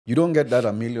You don't get that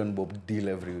a million bob deal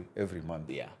every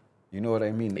month. Yeah. You know what I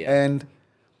mean? Yeah. And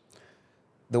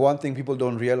the one thing people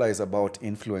don't realize about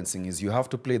influencing is you have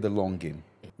to play the long game.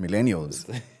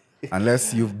 Millennials,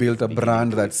 unless you've built a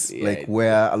brand that's like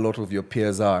where a lot of your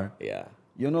peers are, Yeah.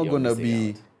 you're not You're gonna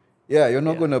missing be, out. you're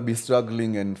not gonna be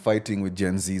struggling and fighting with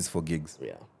Gen Zs for gigs.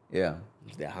 Yeah. Yeah,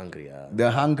 They're hungry.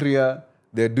 they're hungrier.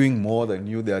 They're doing more than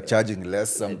you. They're charging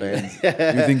less sometimes. You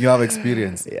think you have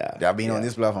experience? Yeah. They've been on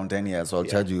this platform 10 years, so I'll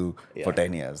charge you for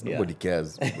 10 years. Yeah. Nobody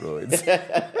cares, bro.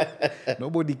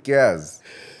 Nobody cares.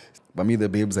 But me, the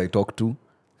babes I talk to,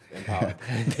 Empowered.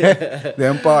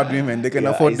 they're empowered women. They can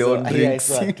afford their own I drinks.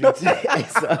 saw a tweet.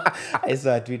 I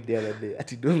saw a tweet the other day.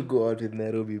 That you don't go out with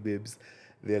Nairobi babes.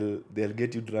 They'll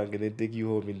get you drunk and then take you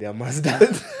home in their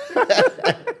Mazda.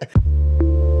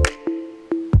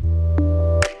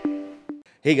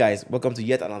 Hey guys, welcome to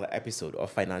yet another episode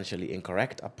of Financially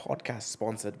Incorrect, a podcast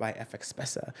sponsored by FX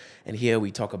Pesa. And here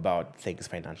we talk about things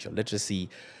financial literacy,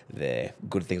 the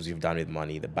good things we've done with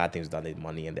money, the bad things we've done with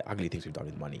money, and the ugly things we've done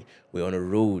with money. We're on a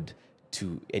road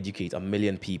to educate 1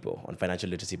 million people on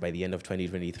financial literacy by the end of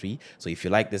 2023. So if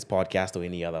you like this podcast or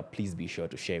any other, please be sure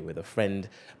to share it with a friend.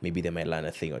 Maybe they might learn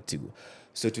a thing or two.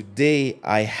 So today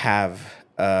I have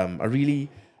how do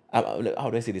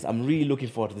I say this? I'm really looking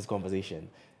forward to this conversation.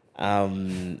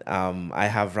 I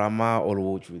have Rama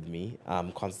with me,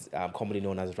 commonly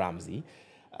known as Ramzzy.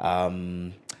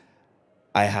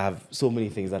 I have so many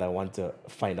things that I want to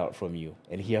find out from you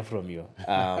and hear from you.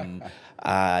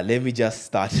 Let me just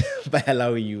start by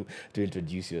allowing you to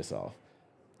introduce yourself.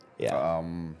 Yeah.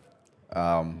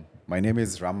 My name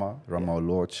is Rama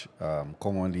Oloch,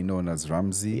 commonly known as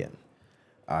Ramzzy. Yeah.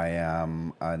 I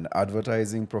am an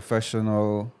advertising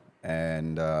professional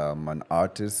and an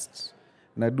artist.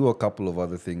 And I do a couple of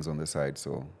other things on the side,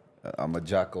 so I'm a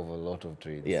jack of a lot of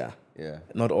trades. Yeah. Yeah.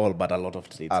 Not all, but a lot of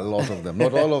trades. A lot of them.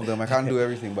 Not all of them. I can't do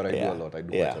everything, but I do a lot. I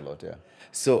do Yeah. quite a lot, yeah.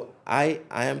 So I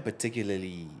am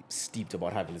particularly steeped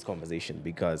about having this conversation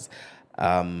because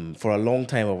for a long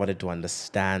time I wanted to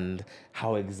understand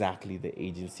how exactly the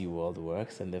agency world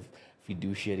works and the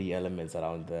fiduciary elements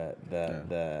around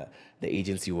the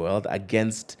agency world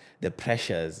against the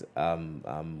pressures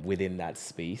within that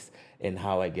space and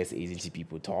how I guess agency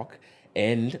people talk.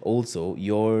 And also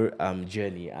your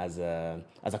journey as a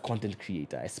content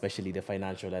creator, especially the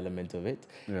financial element of it,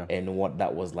 and what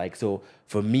that was like. So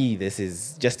for me, this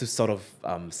is just to sort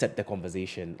of set the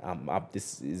conversation up.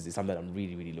 This is something I'm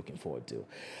really, really looking forward to.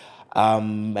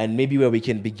 And maybe where we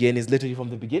can begin is literally from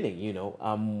the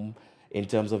beginning. In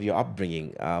terms of your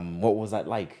upbringing, what was that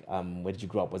like? Where did you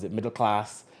grow up? Was it middle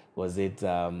class? Was it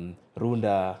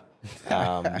Runda?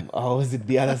 Or was it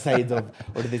the other side of,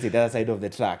 what did they say, the other side of the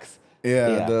tracks?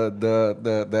 Yeah.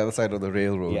 The other side of the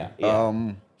railroad. Yeah.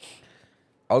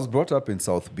 I was brought up in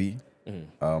South B.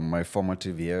 My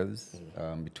formative years,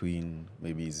 between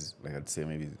maybe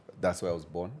that's where I was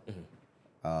born.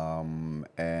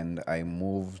 And I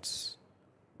moved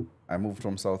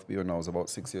from South B when I was about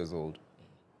 6 years old.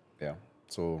 Yeah.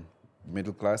 So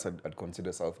middle class, I'd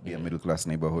consider South B a middle class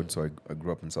neighborhood. So I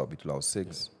grew up in South B till I was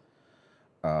 6.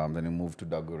 Then I moved to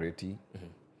Dagoretti.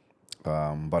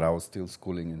 But I was still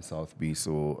schooling in South B,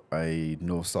 so I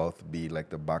know South B like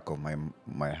the back of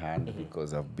my hand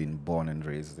because I've been born and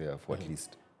raised there for at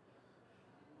least,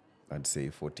 I'd say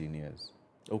 14 years.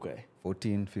 Okay.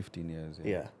 14, 15 years.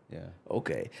 Yeah. Yeah.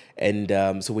 Okay. And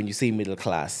so when you say middle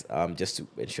class, just to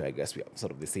ensure, I guess we have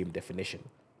sort of the same definition.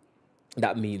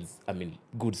 That means,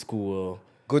 good school.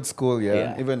 Good school, yeah.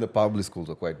 Yeah. Even the public schools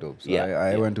are quite dope. So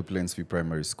I went to Plainsview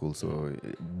Primary School. So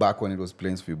back when it was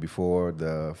Plainsview, before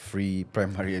the free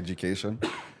primary education,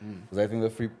 because I think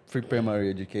the free primary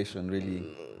education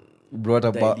really brought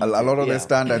about a lot of the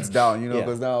standards down,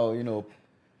 because now, you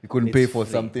couldn't pay for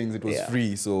some things, it was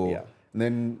free. So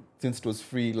then since it was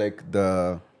free, like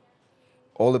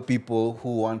all the people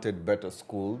who wanted better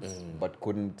schools but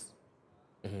couldn't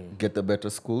get the better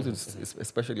schools,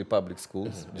 especially public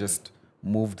schools, just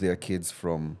moved their kids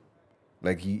from,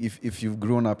 like, if you've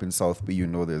grown up in South B,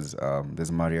 there's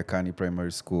Maria Kani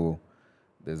Primary School,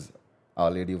 there's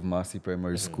Our Lady of Mercy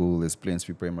Primary School, there's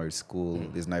Plainsview Primary School,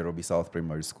 there's Nairobi South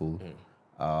Primary School.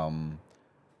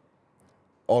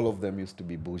 All of them used to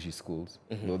be bougie schools,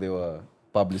 though they were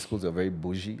public schools, are very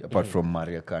bougie, apart from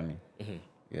Maria Kani.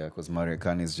 Yeah, because Maria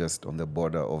Kani is just on the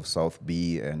border of South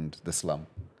B and the slum.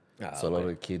 So a lot of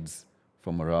the kids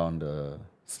from around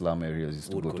slum areas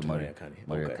used to go to Maria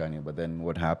Kani. But then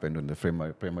what happened when the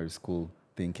primary school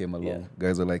thing came along,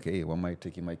 guys are like, hey, why am I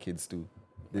taking my kids to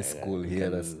this school here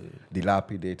that's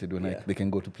dilapidated when they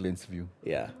can go to Plainsview?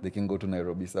 Yeah. They can go to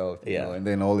Nairobi South. And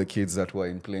then all the kids that were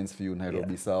in Plainsview,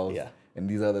 Nairobi South, and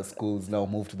these other schools now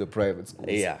moved to the private schools.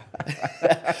 Yeah.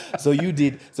 So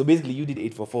basically you did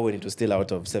 844 when it was still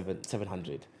out of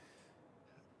 700.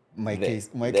 My case.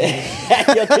 Your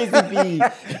KCP.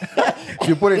 If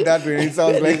you put it that way, it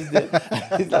sounds like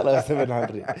It's out of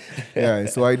 700. yeah.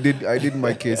 So I did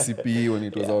my KCP when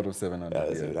it was out of 700. Out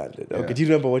of Yeah. 700. Okay, do you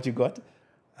remember what you got?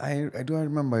 I don't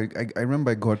remember. I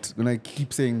remember I got, when I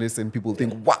keep saying this and people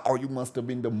think, wow, you must have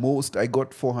been the most. I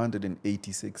got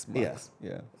 486 marks.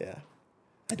 Yeah. Yeah.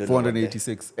 I don't know what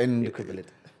 486. the And equivalent.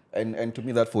 and to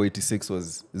me that 486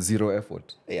 was zero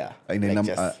effort. Yeah. And like then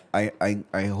just-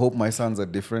 I hope my sons are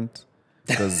different,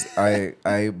 because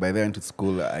I by then to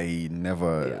school I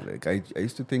never I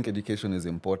used to think education is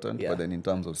important, but then in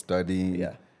terms of studying,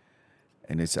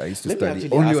 and I used to Let me study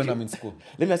actually only ask when you- I'm in school.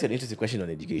 Let me ask you an interesting question on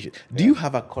education. Do you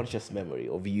have a conscious memory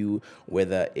of you,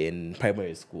 whether in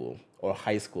primary school or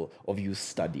high school, of you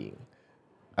studying?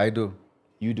 I do.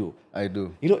 You do. I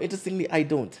do. You know, interestingly, I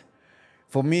don't.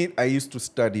 For me, I used to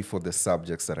study for the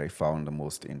subjects that I found the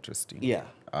most interesting. Yeah.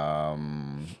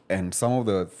 And some of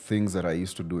the things that I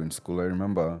used to do in school, I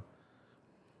remember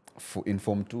in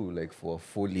Form 2, like for a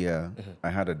full year, I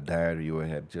had a diary where I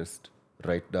had just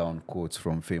write down quotes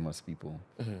from famous people,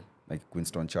 like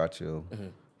Winston Churchill,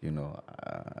 you know.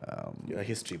 You're a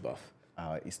history buff.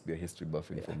 I used to be a history buff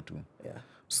in Form 2. Yeah.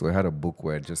 So I had a book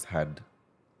where I just had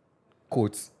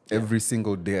quotes. Every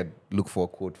single day I'd look for a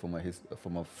quote from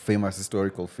a famous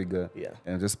historical figure,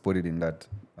 and I just put it in that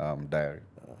diary.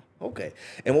 Okay.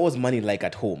 And what was money like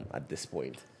at home at this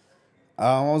point?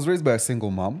 I was raised by a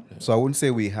single mom, so I wouldn't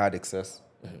say we had excess.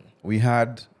 We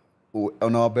had,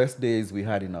 on our best days, we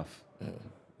had enough.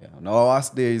 Yeah. On our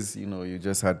worst days, you know, you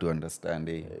just had to understand,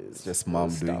 it's just mom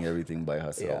doing everything by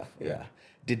herself. Yeah.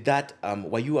 Did that,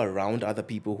 were you around other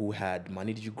people who had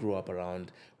money? Did you grow up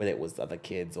around, whether it was other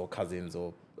kids or cousins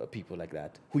or people like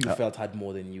that, who you felt had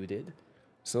more than you did?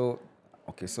 So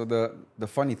the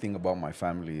funny thing about my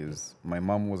family is my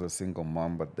mom was a single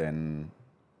mom, but then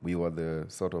we were the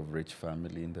sort of rich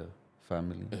family in the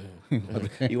family.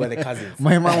 You were the cousins.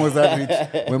 My mom was that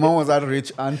rich. My mom was that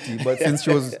rich auntie, but since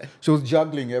she was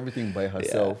juggling everything by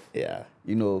herself,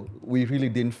 you know, we really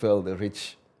didn't feel the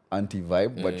rich auntie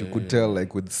vibe, but you could tell,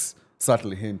 like, with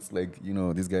subtle hints, like, you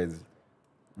know, these guys,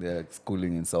 they're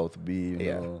schooling in South B, you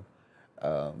know,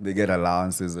 they get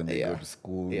allowances and they go to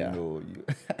school, you know.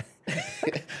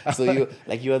 So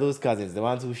you are those cousins, the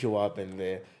ones who show up and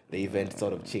the event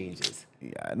sort of changes.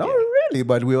 Yeah, not really,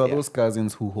 but we are those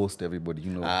cousins who host everybody,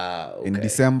 you know. In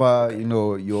December, you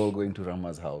know, you're all going to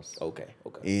Rama's house. Okay.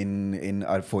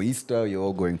 For Easter, you're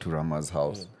all going to Rama's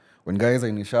house. When guys are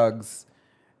in the shags,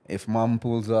 if mom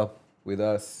pulls up with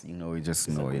us, you know, we just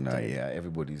know, you know,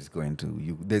 everybody's going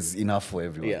to, there's enough for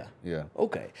everyone. Yeah.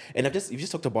 Okay. And you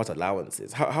just talked about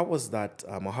allowances. How was that,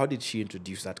 or how did she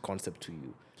introduce that concept to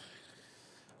you?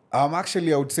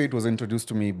 Actually, I would say it was introduced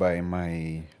to me by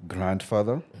my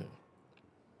grandfather.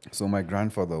 So my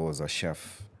grandfather was a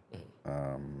chef,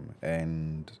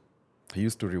 and he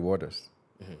used to reward us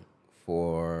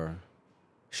for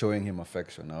showing him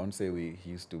affection. I wouldn't say we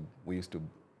used to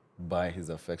buy his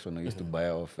affection, or used to buy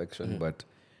our affection, but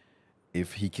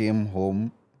if he came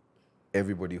home,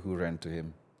 everybody who ran to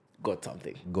him got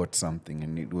something,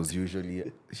 and it was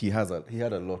usually he had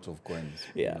a lot of coins.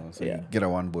 You know? So you get a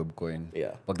 1 bob coin.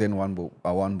 Yeah. But then a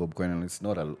 1 bob coin, and it's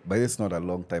not a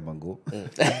long time ago.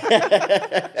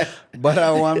 But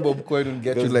a 1 bob coin will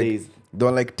get Those you days. there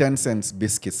were like 10 cents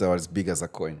biscuits that were as big as a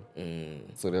coin.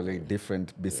 So they're like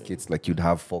different biscuits, like you'd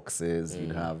have foxes,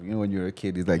 you'd have, you know, when you're a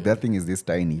kid, it's like that thing is this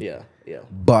tiny. Yeah.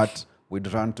 But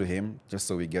we'd run to him just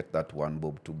so we get that 1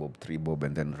 bob, 2 bob, 3 bob,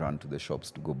 and then run to the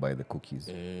shops to go buy the cookies.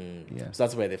 Yeah. So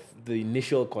that's where the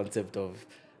initial concept of...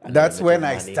 That's when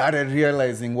I started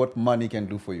realizing what money can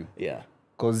do for you. Yeah.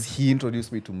 Because he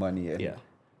introduced me to money. And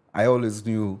I always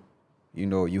knew, you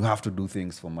know, you have to do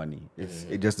things for money.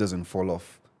 It just doesn't fall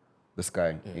off the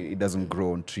sky. It doesn't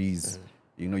grow on trees.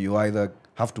 You know, you either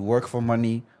have to work for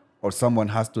money, or someone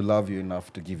has to love you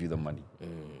enough to give you the money.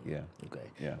 Yeah. Okay.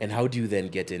 Yeah. And how do you then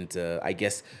get into, I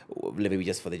guess, maybe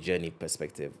just for the journey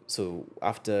perspective. So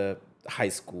after high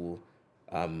school,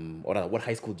 or what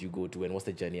high school do you go to, and what's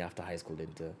the journey after high school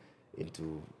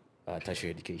into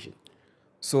tertiary education?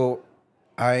 So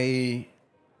I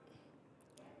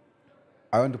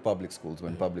went to public schools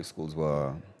when public schools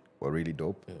were really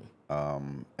dope.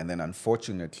 And then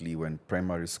unfortunately, when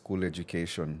primary school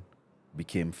education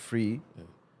became free,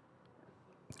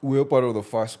 we were part of the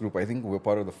first group. I think we were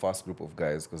part of the first group of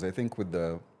guys, because I think with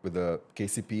the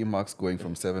KCPE marks going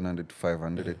from 700 to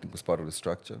 500, I think it was part of the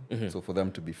structure. So for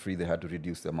them to be free, they had to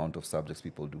reduce the amount of subjects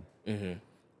people do.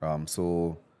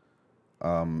 So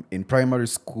in primary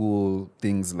school,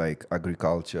 things like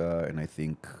agriculture and I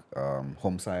think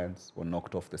home science were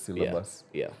knocked off the syllabus.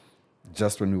 Yeah.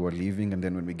 Just when we were leaving, and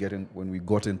then when we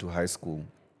got into high school,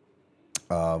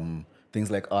 things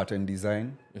like art and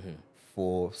design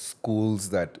for schools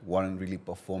that weren't really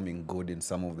performing good in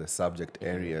some of the subject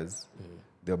areas,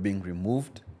 they're being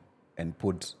removed and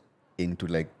put into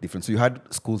like different. So you had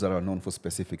schools that are known for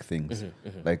specific things,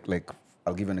 like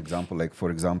I'll give an example. Like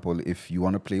for example, if you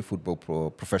want to play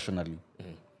football professionally,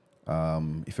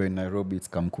 if you're in Nairobi, it's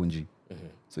Kamkunji.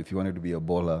 So if you wanted to be a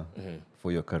bowler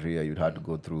for your career, you'd have to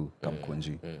go through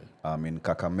Kamkunji. In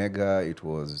Kakamega, it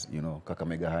was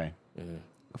Kakamega High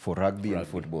for rugby and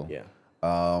football. Yeah.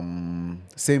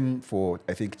 Same for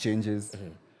I think changes,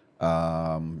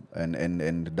 and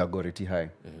Dagoretti High.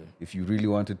 If you really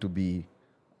wanted to be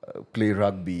play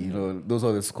rugby, those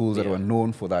are the schools that were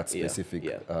known for that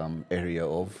specific area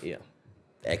of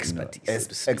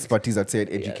expertise. Expertise that said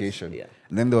education. Yeah.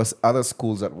 And then there was other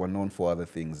schools that were known for other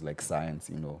things like science,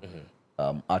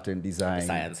 art and design.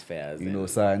 Science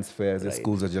fairs. Science fairs. The Right.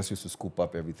 schools that just used to scoop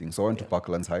up everything. So I went to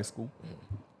Parklands High School.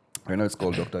 Right now it's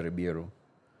called Dr. Ribeiro.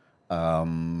 I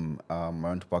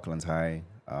went to Parklands High.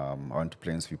 I went to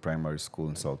Plainsview Primary School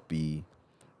in South B.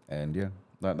 And yeah,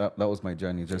 that was my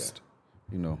journey. Just,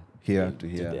 here to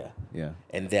here. there. Yeah.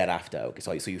 And thereafter, okay,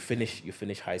 so you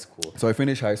finish high school. So I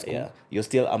finished high school. Yeah, you're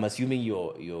still. I'm assuming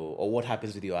your or what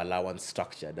happens with your allowance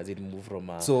structure? Does it move from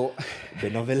a So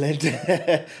benevolent?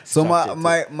 So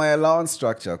structure my allowance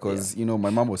structure, because my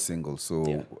mom was single, so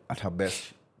Yeah. at her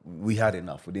best we had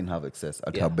enough. We didn't have excess.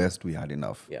 At Yeah. her best we had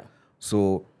enough. Yeah.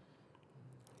 So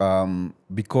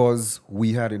because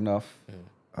we had enough,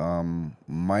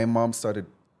 my mom started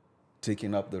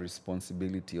taking up the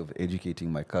responsibility of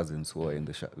educating my cousins who are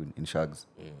in Shags.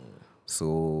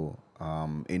 So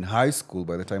in high school,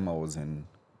 by the time I was in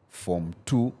Form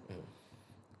 2,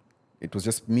 it was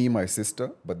just me, my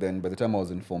sister. But then by the time I was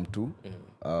in Form 2,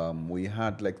 we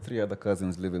had like 3 other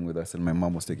cousins living with us, and my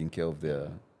mom was taking care of their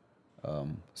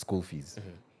school fees.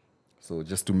 So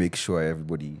just to make sure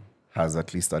everybody has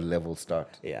at least a level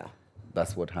start. Yeah.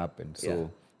 That's what happened. So Yeah.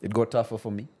 it got tougher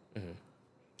for me.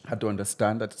 Had to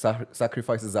understand that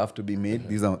sacrifices have to be made.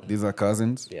 These are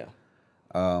cousins. Yeah.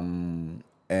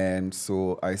 And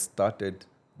so I started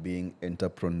being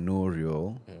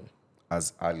entrepreneurial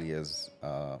as early as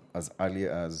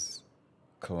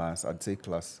class. I'd say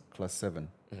class 7.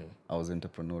 I was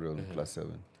entrepreneurial in class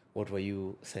 7. What were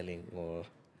you selling or?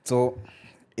 So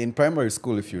in primary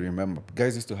school, if you remember,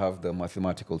 guys used to have the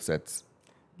mathematical sets,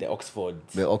 The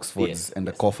Oxfords. the Oxfords Yes, and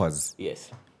the yes. coffers.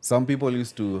 Yes. Some people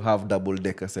used to have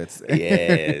double-decker sets.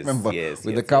 Yes. Remember? Yes,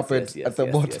 With yes, the carpet yes, at the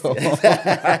yes, bottom.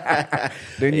 yes.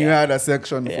 Then you had a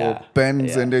section Yeah. for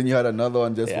pens, Yeah. and then you had another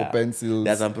one just Yeah. for pencils.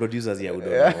 There's some producers here who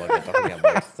don't know what they're talking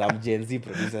about. Some Gen Z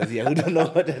producers here who don't know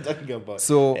what they're talking about.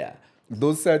 So yeah.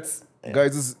 those sets,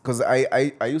 guys, because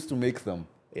I used to make them.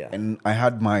 Yeah. And I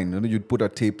had mine. You'd put a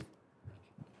tape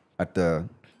at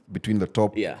between the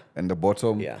top Yeah. and the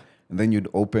bottom. Yeah. And then you'd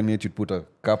open it, you'd put a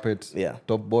carpet, Yeah.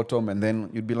 top, bottom, and then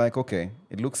you'd be like, okay,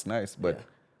 it looks nice, but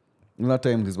another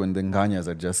time is when the Nganyas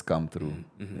had just come through,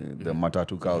 the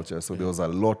Matatu culture. So there was a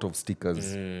lot of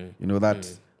stickers.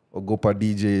 That Ogopa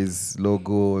DJ's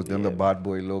logo, then the Bad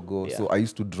Boy logo. Yeah. So I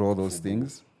used to draw those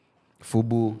things.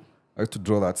 Fubu, I used to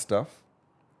draw that stuff.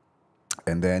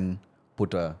 And then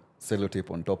put a sellotape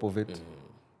on top of it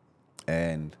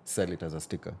and sell it as a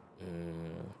sticker.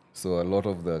 So a lot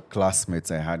of the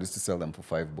classmates I had used to sell them for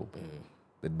 5 bob.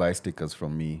 They'd buy stickers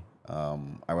from me.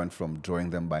 I went from drawing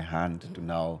them by hand to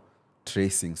now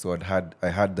tracing. So I had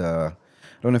I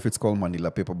don't know if it's called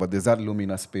Manila paper, but there's that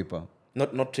luminous paper.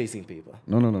 Not tracing paper.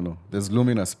 No. There's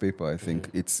luminous paper. I think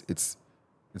it's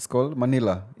called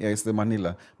Manila. Yeah, it's the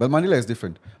Manila. But Manila is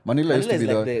different. Manila used to is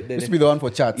be like used to be the one for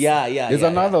charts. Yeah. There's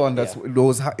another one that's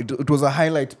yeah. it was a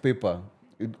highlight paper.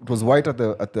 It was white at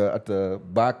the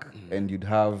back, and you'd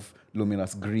have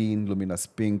luminous green, luminous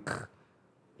pink.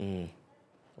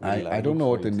 I don't know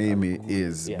what the name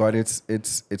is, but it's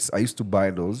I used to buy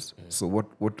those. So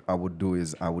what I would do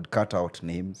is I would cut out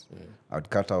names, I would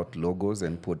cut out logos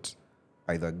and put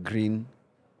either green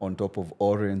on top of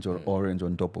orange or orange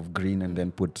on top of green, and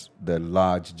then put the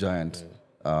large giant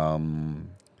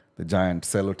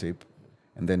sellotape,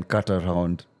 and then cut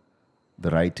around the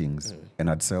writings, and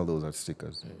I'd sell those as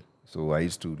stickers. So I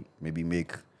used to maybe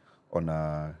make on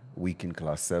a week in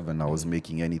class 7, I was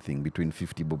making anything between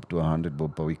 50 bob to 100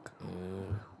 bob per week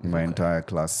in my entire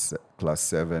class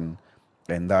 7.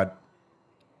 And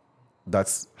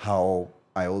that's how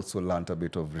I also learned a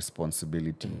bit of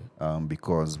responsibility,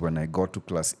 because when I got to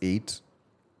class 8,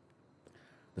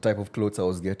 the type of clothes I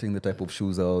was getting, the type of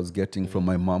shoes I was getting from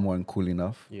my mom weren't cool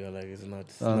enough. You're like, it's not.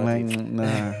 It's I'm not like, it.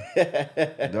 nah.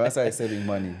 That's why I saving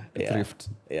money to thrift.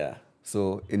 Yeah.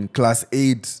 So in class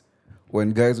 8,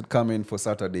 when guys would come in for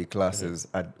Saturday classes,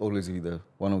 I'd always be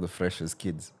one of the freshest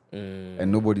kids.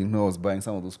 And nobody knows buying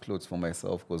some of those clothes for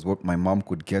myself because what my mom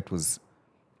could get was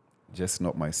just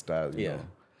not my style. You know?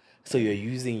 So you're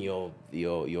using your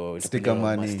Sticker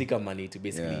money to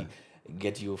basically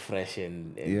get you fresh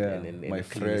and my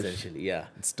clean, fresh essentially.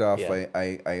 stuff. Yeah.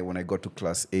 I when I got to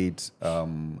class 8,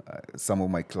 some of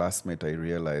my classmates, I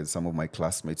realized some of my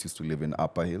classmates used to live in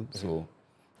Upper Hill. So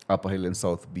Upper Hill and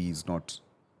South B is not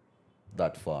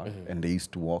that far, and they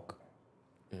used to walk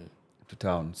to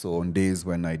town. So on days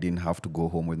when I didn't have to go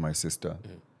home with my sister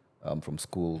from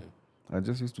school, I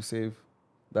just used to save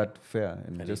that fare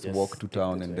and just walk to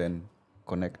town and then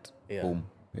connect home.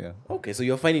 Yeah. Okay, so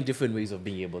you're finding different ways of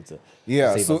being able to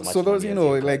Yeah. save as much So those, money you as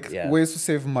know, you like can. ways to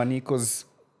save money, because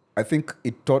I think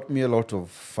it taught me a lot of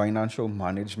financial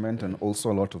management and also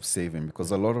a lot of saving,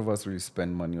 because a lot of us really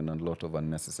spend money on a lot of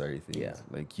unnecessary things. Yeah.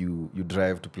 Like you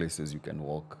drive to places you can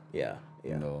walk. Yeah.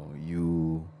 You know,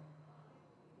 you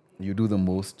do the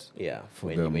most for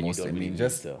when the you most. don't I really mean, need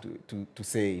just to. to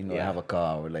say, you know, I have a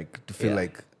car, or like to feel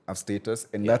like I have status.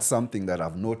 And that's something that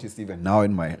I've noticed even now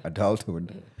in my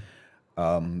adulthood.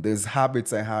 There's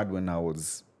habits I had when I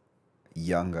was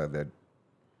younger that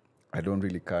I don't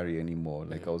really carry anymore.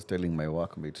 Like I was telling my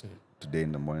workmate today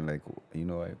in the morning, like, you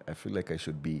know, I feel like I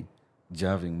should be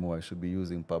driving more. I should be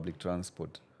using public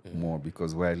transport more,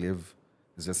 because where I live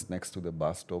is just next to the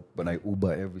bus stop, but I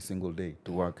Uber every single day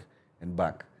to work and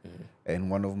back. And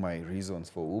one of my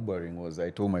reasons for Ubering was I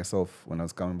told myself when I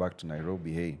was coming back to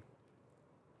Nairobi, hey,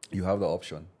 you have the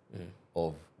option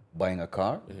of buying a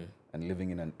car and living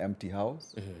in an empty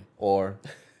house, or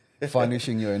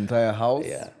furnishing your entire house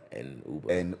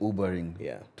and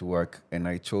Ubering to work. And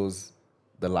I chose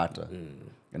the latter.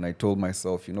 And I told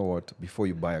myself, you know what, before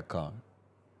you buy a car,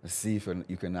 see if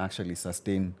you can actually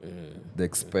sustain the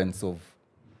expense of,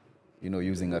 you know,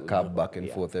 using a cab back and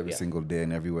forth every single day,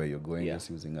 and everywhere you're going, just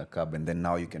using a cab. And then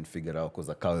now you can figure out, because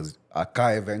a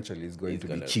car eventually is going to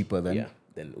be cheaper than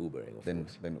Ubering,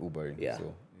 than Ubering. Yeah.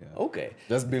 So, Okay.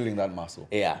 Just building that muscle.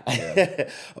 Yeah.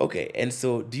 Okay. And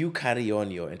so do you carry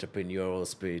on your entrepreneurial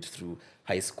spirit through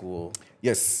high school?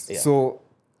 Yes. Yeah. So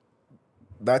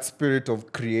that spirit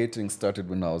of creating started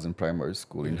when I was in primary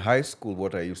school. In high school,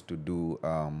 what I used to do,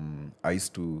 I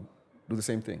used to do the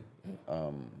same thing.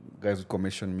 Guys would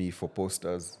commission me for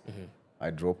posters.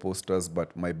 I draw posters,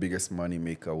 but my biggest money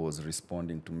maker was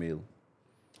responding to mail.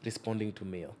 Responding to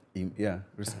mail?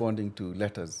 Responding to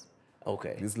letters.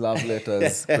 Okay. These love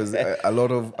letters, because a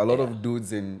lot of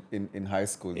dudes in high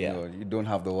school, you know, you don't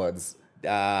have the words. You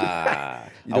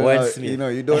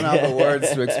don't have the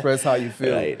words to express how you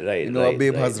feel. Right. You know, a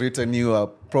babe has written you a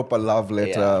proper love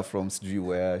letter from Sijui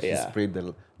where she sprayed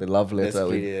the love letter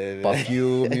with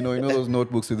perfume. You know those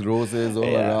notebooks with roses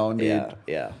all around it.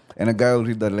 Yeah. And a guy will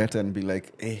read the letter and be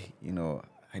like, hey, you know,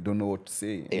 I don't know what to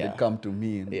say. And they'd come to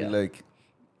me and be like,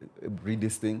 read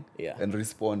this thing and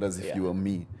respond as if you were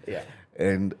me. Yeah.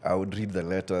 And I would read the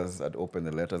letters. I'd open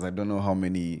the letters. I don't know how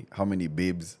many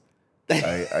babes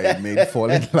I made fall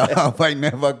in love. I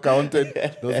never counted.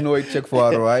 There was no way to check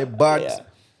for ROI. But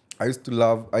I used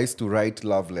to write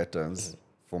love letters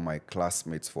for my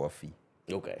classmates for a fee.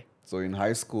 Okay. So in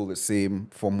high school, the same,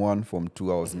 Form 1, Form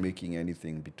 2, I was making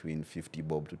anything between 50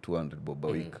 bob to 200 bob a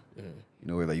week. You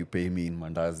know, whether you pay me in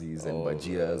mandazis and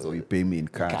bajias or you pay me in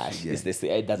cash.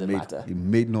 It doesn't matter. It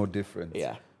made no difference.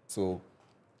 Yeah. So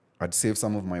I'd save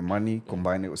some of my money,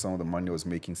 combine it with some of the money I was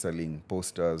making selling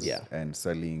posters and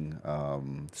selling,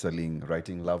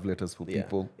 writing love letters for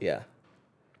people. Yeah.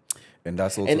 And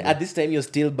that's also. And at this time, you're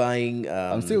still buying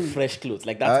fresh clothes.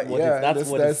 Like that's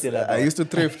what it's still about. I used to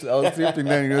thrift. I was thrifting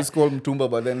then. It's called Mtumba,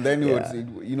 but then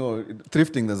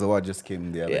thrifting. There's a word just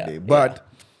came the other day. But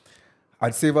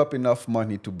I'd save up enough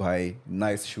money to buy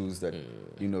nice shoes that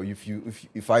you know,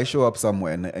 if I show up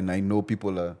somewhere and I know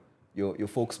people are your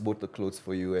folks bought the clothes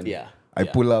for you, and I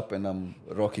pull up and I'm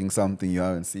rocking something you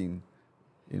haven't seen.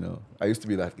 You know, I used to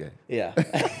be that guy. Yeah.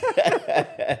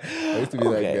 I used to be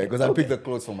that guy because I pick the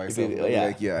clothes for myself.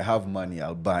 I have money,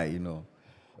 I'll buy, you know.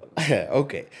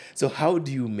 Okay. So how do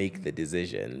you make the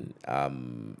decision?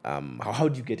 How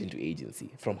do you get into agency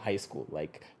from high school?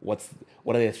 Like what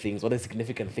are the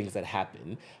significant things that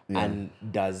happen, and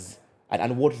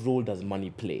what role does money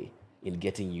play in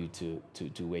getting you to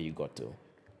where you got to?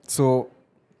 So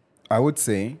I would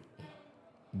say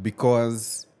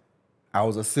because I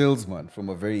was a salesman from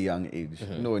a very young age.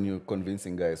 You know, when you're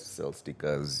convincing guys to sell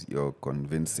stickers, you're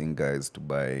convincing guys to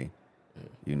buy,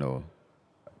 you know,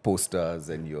 posters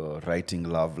and you're writing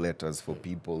love letters for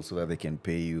people so that they can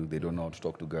pay you. They don't know how to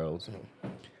talk to girls.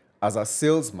 As a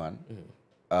salesman,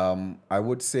 I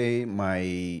would say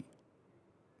my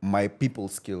people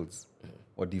skills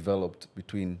were developed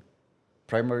between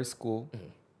primary school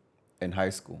and high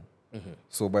school.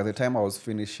 So by the time I was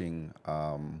finishing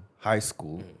high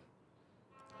school,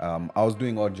 I was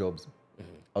doing odd jobs.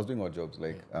 I was doing odd jobs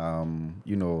like,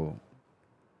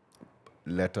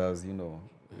 letters,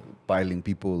 piling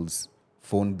people's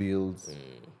phone bills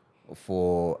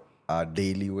for a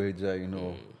daily wager,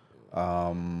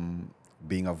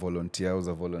 being a volunteer. I was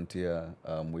a volunteer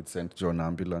with St. John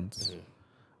Ambulance,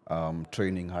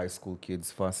 training high school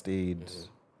kids first aid,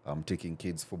 taking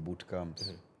kids for boot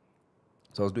camps.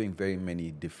 So I was doing very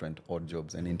many different odd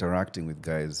jobs, and interacting with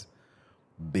guys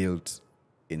built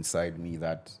inside me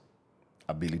that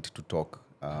ability to talk.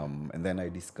 And then I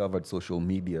discovered social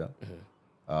media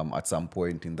at some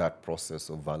point in that process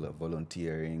of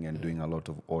volunteering and doing a lot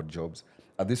of odd jobs.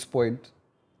 At this point,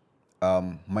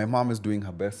 my mom is doing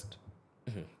her best.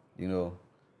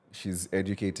 She's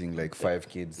educating like 5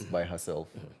 kids by herself.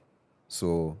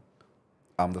 So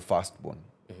I'm the firstborn,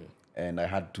 and I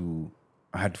had to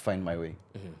find my way.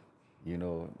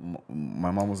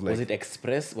 My mom was like, was it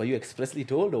express? Were you expressly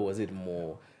told, or was it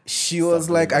more? She was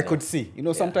like, I could see.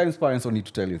 Sometimes parents don't need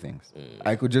to tell you things.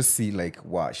 I could just see like,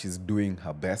 wow, she's doing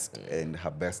her best, and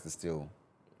her best is still.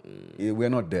 We're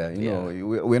not there,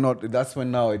 we're not. That's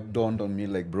when now it dawned on me,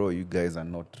 like, bro, you guys are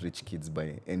not rich kids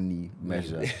by any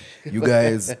measure. You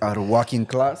guys are working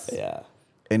class. Yeah.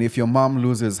 And if your mom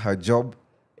loses her job,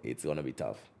 it's gonna be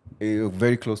tough. You're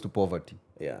very close to poverty.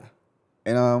 Yeah.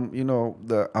 And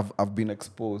I've been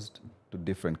exposed to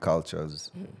different cultures.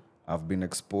 I've been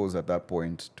exposed at that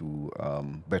point to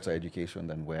better education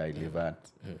than where I live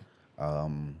at.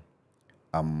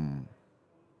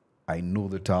 I know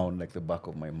the town like the back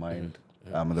of my mind,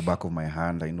 the back of my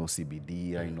hand. I know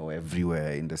CBD. I know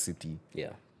everywhere in the city.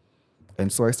 Yeah. And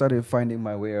so I started finding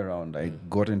my way around. I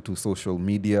got into social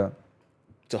media.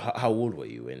 So how old were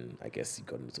you when, I guess, you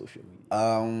got into social media?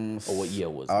 Or what year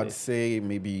was it? I'd say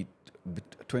maybe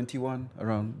 21,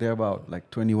 around there, about like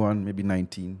 21, maybe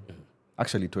 19.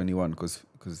 Actually 21, because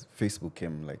Facebook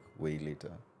came like way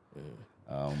later.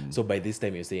 So by this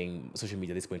time, you're saying social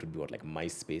media at this point would be what, like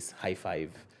MySpace, High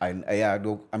Five? I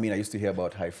used to hear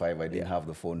about High Five. I didn't have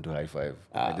the phone to High Five.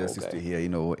 I just used to hear, hey,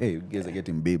 you guys are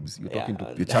getting babes. You're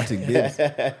chatting babes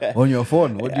on your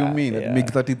phone. What do you mean? Mig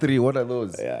 33, what are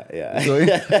those? Yeah. So,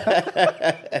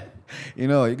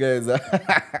 you guys are...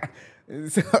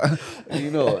 so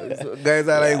guys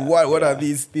are like, what are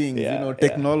these things?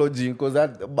 Technology. Because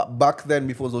back then,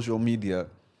 before social media,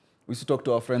 we used to talk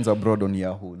to our friends abroad on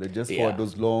Yahoo. They just forward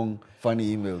those long,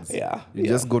 funny emails. You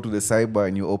just go to the cyber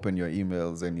and you open your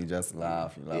emails and you just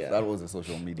laugh. That was the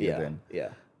social media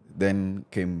then. Then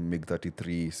came Mig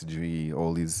 33, CG,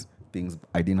 all these things.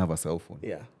 I didn't have a cell phone.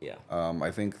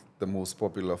 I think the most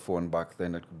popular phone back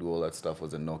then that could do all that stuff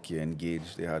was a Nokia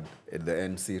Engage. They had the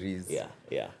N series.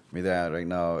 Me there right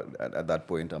now, at that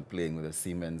point, I'm playing with a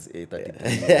Siemens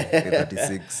A33,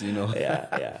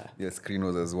 A36, Your screen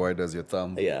was as wide as your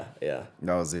thumb. That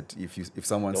was it. If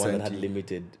someone the sent one that had you...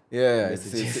 limited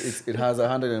it has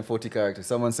 140 characters.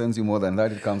 Someone sends you more than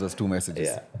that, it comes as 2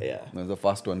 messages. There's the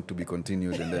first one to be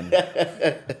continued, and then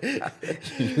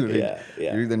you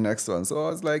read the next one. So I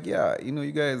was like, you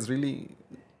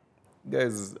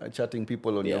guys are chatting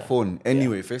people on your phone.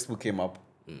 Anyway, Facebook came up.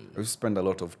 I spend a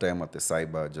lot of time at the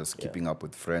cyber just keeping up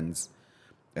with friends.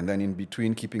 And then in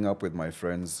between keeping up with my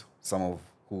friends, some of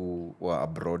who were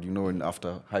abroad, and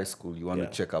after high school, you want to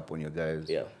check up on your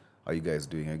guys. How are you guys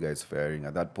doing? How are you guys faring?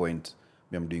 At that point,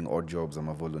 I'm doing odd jobs. I'm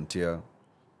a volunteer.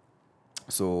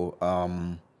 So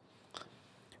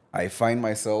I find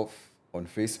myself on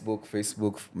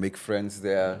Facebook, make friends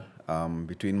there.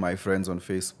 Between my friends on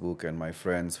Facebook and my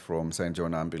friends from St.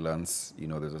 John Ambulance,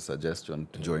 there's a suggestion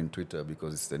to join Twitter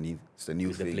because it's the new thing.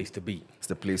 It's the place to be. It's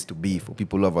the place to be for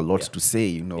people who have a lot to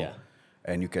say,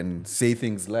 And you can say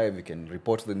things live. You can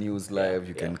report the news live.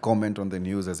 You can comment on the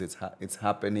news as it's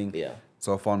happening.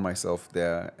 So I found myself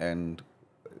there, and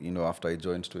after I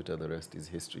joined Twitter, the rest is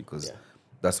history, because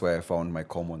that's where I found my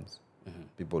commons.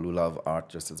 People who love art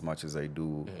just as much as I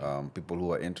do. People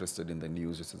who are interested in the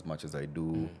news just as much as I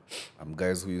do.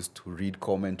 Guys who used to read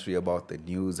commentary about the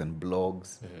news and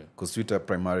blogs. Because Twitter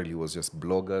primarily was just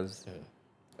bloggers,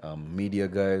 media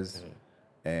guys,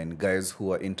 and guys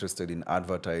who are interested in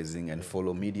advertising and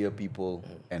follow media people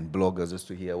and bloggers just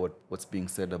to hear what's being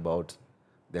said about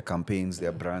their campaigns,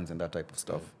 their brands, and that type of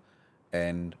stuff.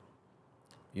 And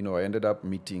I ended up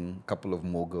meeting a couple of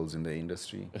moguls in the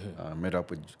industry. Met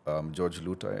up with George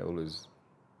Luther. I always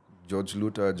George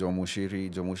Luther, Joe Mushiri.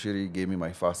 Joe Mushiri gave me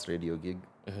my first radio gig.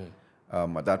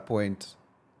 At that point,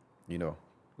 you know,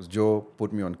 it was Joe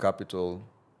put me on Capital.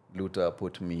 Luther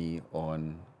put me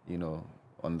on, you know,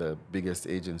 on the biggest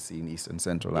agency in East and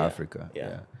Central Africa.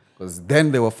 Yeah. Because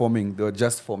then they were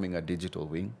just forming a digital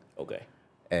wing. Okay.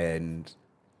 And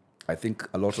I think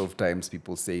a lot of times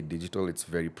people say digital, it's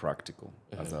very practical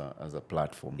as a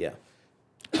platform. Yeah.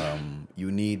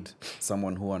 You need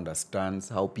someone who understands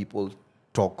how people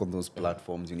talk on those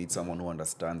platforms. You need someone who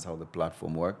understands how the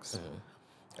platform works.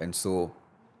 And so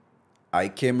I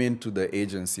came into the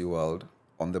agency world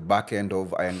on the back end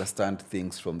of I understand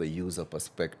things from the user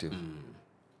perspective.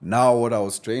 Now what I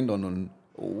was trained on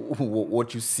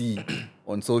what you see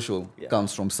on social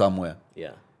comes from somewhere.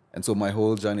 Yeah. And so my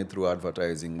whole journey through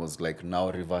advertising was like now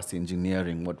reverse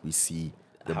engineering what we see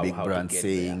the big brands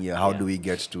saying. How do we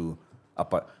get to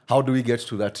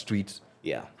that street?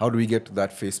 Yeah. How do we get to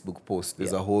that Facebook post?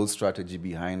 There's a whole strategy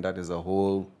behind that. There's a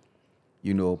whole,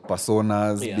 you know,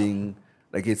 personas being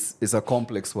like it's a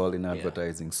complex world in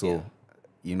advertising. So,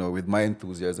 you know, with my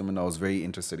enthusiasm, and I was very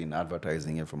interested in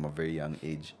advertising it from a very young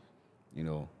age. You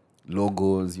know,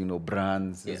 logos, you know,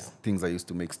 brands, things I used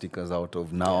to make stickers out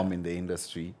of. Now I'm in the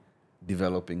industry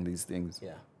developing these things.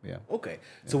 Yeah. Okay.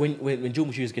 So when Joe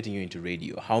Mushiri is getting you into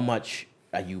radio, how much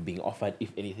are you being offered,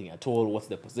 if anything at all? What's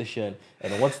the position?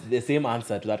 And what's the same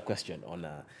answer to that question on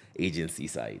agency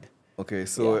side? Okay,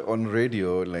 so on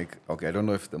radio, like, okay, I don't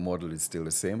know if the model is still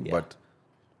the same, but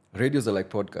radios are like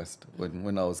podcast.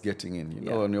 When I was getting in, you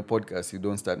know, on your podcast, you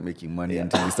don't start making money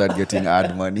until you start getting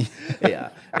ad money.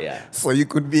 So you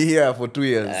could be here for 2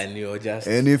 years, and you're just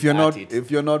if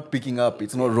you're not picking up,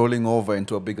 it's not rolling over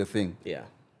into a bigger thing.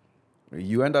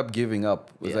 You end up giving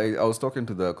up. I was talking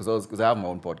to because I have my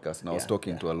own podcast, and I was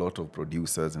talking to a lot of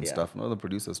producers and stuff. And all the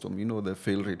producers told me, you know, the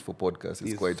fail rate for podcasts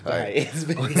is quite high. It's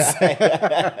very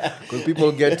high. Because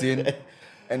people get in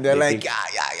and they're like, yeah,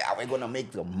 we're gonna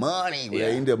make the money. We're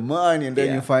in the money, and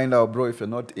then you find out, bro, if you're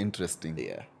not interesting,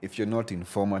 if you're not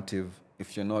informative,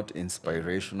 if you're not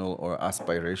inspirational or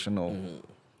aspirational,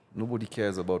 nobody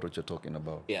cares about what you're talking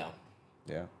about. Yeah.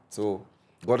 So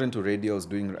got into radio.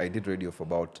 I did radio for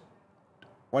about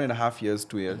 1.5 years,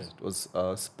 2 years. It was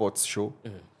a sports show.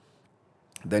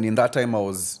 Then in that time I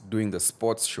was doing the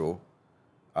sports show.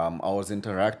 I was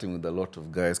interacting with a lot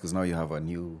of guys because now you have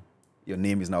your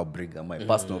name is now bigger. My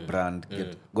personal brand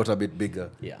got a bit bigger.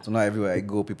 So now everywhere I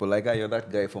go, people are like, you're that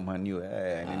guy from Hanyu.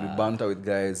 And then you banter with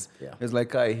guys. It's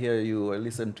like, I hear you, I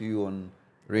listen to you on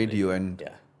radio. And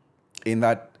in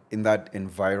that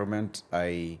environment,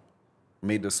 I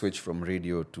made the switch from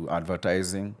radio to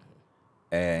advertising.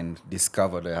 And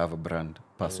discovered I have a brand,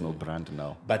 personal brand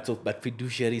now. But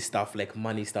fiduciary stuff, like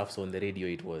money stuff, so on the radio,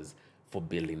 it was for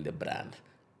building the brand.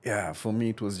 Yeah, for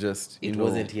me it was just it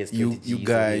wasn't his you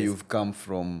guy, you've come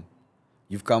from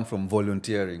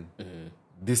volunteering.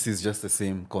 This is just the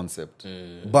same concept,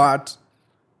 but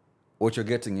what you're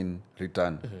getting in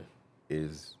return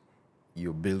is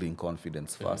you're building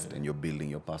confidence first, and you're building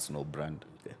your personal brand.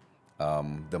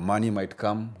 The money might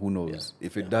come, who knows?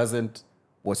 If it doesn't,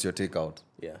 what's your takeout?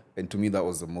 And to me, that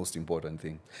was the most important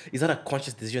thing. Is that a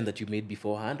conscious decision that you made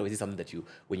beforehand, or is it something that you,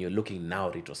 when you're looking now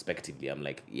retrospectively, I'm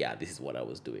like, this is what I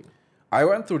was doing? I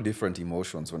went through different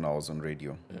emotions when I was on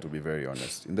radio, to be very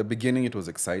honest. In the beginning, it was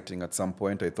exciting. At some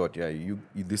point, I thought,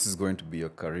 this is going to be a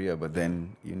career, but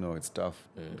then, you know, it's tough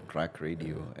to crack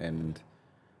radio. And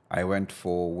I went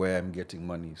for where I'm getting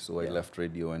money. So I left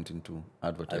radio, went into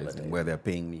advertising, where they're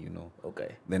paying me, you know.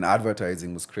 Then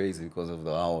advertising was crazy because of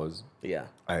the hours.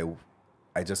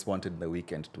 I just wanted the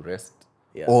weekend to rest.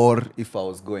 Or if I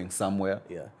was going somewhere,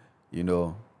 you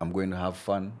know, I'm going to have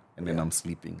fun, and then I'm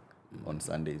sleeping on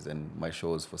Sundays, and my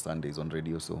show is for Sundays on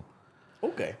radio. So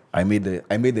I made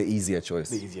the easier choice.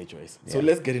 So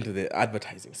let's get into the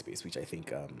advertising space, which I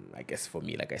think, I guess for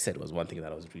me, like I said, was one thing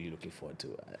that I was really looking forward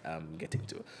to getting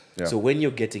to. So when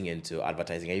you're getting into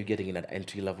advertising, are you getting in at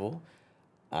entry level?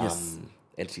 Yes.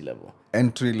 Entry level.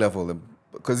 Entry level.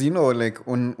 Because, you know, like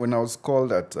when I was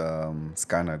called at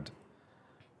Scanad,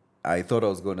 I thought I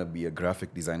was going to be a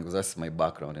graphic designer because that's my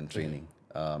background and training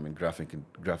in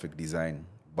graphic design.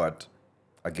 But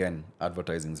again,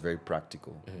 advertising is very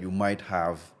practical. You might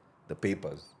have the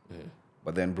papers,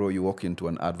 but then, bro, you walk into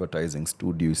an advertising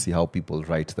studio, you see how people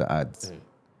write the ads.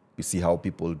 You see how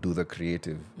people do the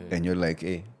creative. And you're like,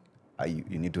 hey,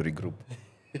 you need to regroup.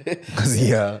 Because,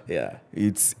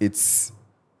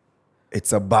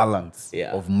 it's a balance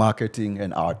of marketing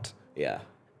and art.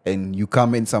 And you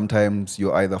come in, sometimes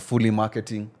you're either fully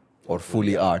marketing or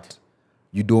fully art.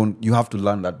 You have to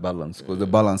learn that balance, because the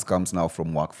balance comes now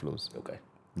from workflows.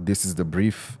 This is the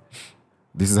brief.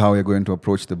 This is how you're going to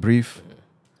approach the brief.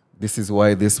 This is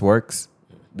why this works.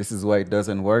 This is why it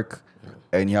doesn't work.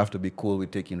 And you have to be cool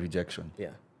with taking rejection.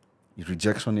 Yeah.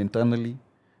 Rejection internally,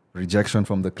 rejection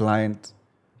from the client.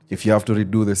 If you have to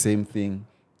redo the same thing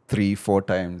 3-4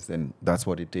 times, then that's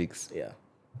what it takes. Yeah.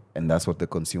 And that's what the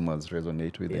consumers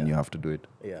resonate with, and you have to do it.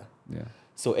 Yeah. Yeah.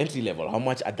 So entry level, how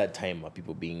much at that time are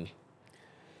people being?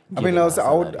 I mean,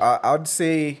 I would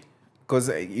say, because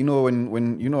you know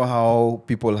when you know how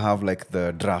people have like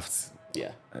the drafts.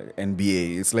 Yeah.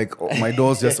 NBA. It's like my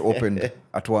doors just opened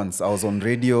at once. I was on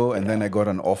radio, and then I got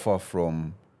an offer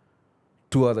from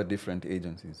 2 other different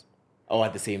agencies. Oh,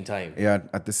 at the same time? Yeah,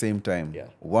 at the same time. Yeah.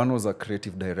 One was a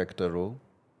creative director role,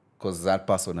 because that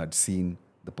person had seen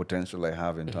the potential I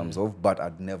have in terms of, but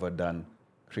I'd never done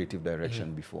creative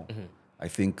direction before. I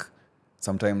think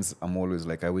sometimes I'm always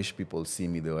like, I wish people see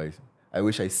me the way, I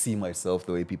wish I see myself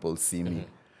the way people see me.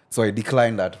 So I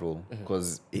declined that role,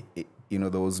 because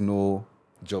there was no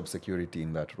job security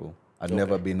in that role. I'd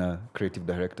never been a creative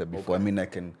director before. I mean, I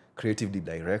can creatively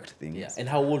direct things. Yeah. And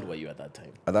how old were you at that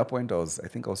time? At that point, I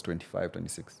think I was 25,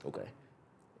 26. Okay.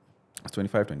 I was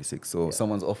 25, 26. So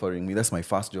someone's offering me, that's my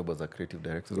first job as a creative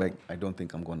director. Like, I don't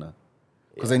think I'm gonna,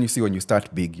 because then you see when you start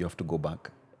big, you have to go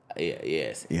back. Yeah,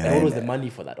 yes. Yeah, and what was the money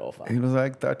for that offer? It was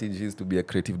like 30 G's to be a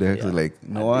creative director. Like,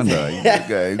 no wonder. You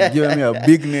guys giving me a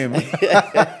big name.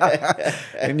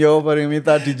 And you're offering me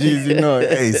 30 G's,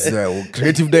 Hey, it's a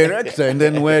creative director. And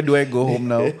then where do I go home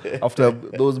now? After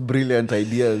those brilliant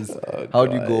ideas, how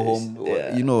do you go home?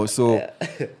 Yeah. So,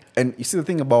 and you see the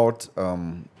thing about,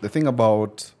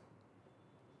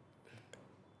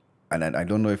 and I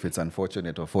don't know if it's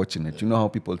unfortunate or fortunate. You know how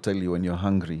people tell you when you're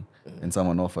hungry and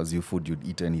someone offers you food, you'd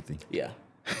eat anything. Yeah.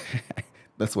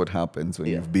 That's what happens when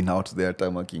you've been out there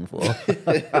tamaking for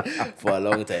for a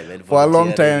long time. And for a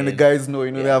long time. The guys know,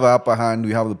 they have an upper hand.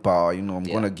 We have the power. I'm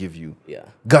gonna give you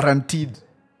guaranteed.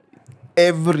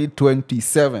 Every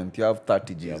 27th, you have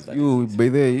 30 G's. By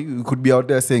there, you could be out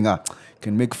there saying,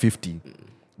 can make 50.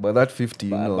 But that 50,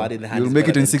 you'll make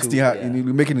it in 60.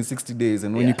 You'll make it in 60 days.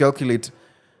 And when you calculate,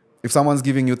 if someone's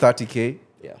giving you 30K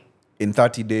in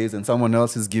 30 days and someone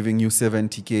else is giving you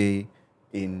 70K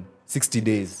in 60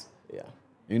 days,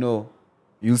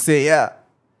 you'll say,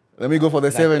 let me go for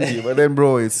the 70. But then,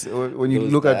 bro, it's when you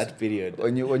look at period.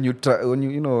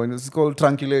 when it's called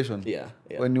triangulation. Yeah.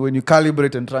 When you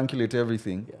calibrate and triangulate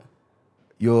everything,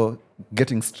 you're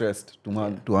getting stressed to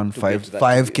earn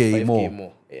 5K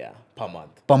more. Yeah,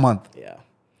 per month. Yeah.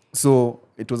 So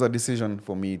it was a decision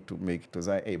for me to make. It was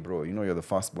like, hey, bro, you're the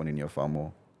firstborn in your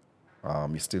family.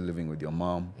 You're still living with your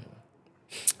mom.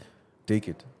 Take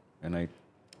it. And I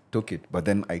took it. But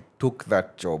then I took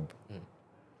that job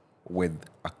with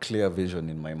a clear vision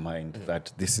in my mind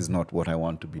that this is not what I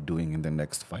want to be doing in the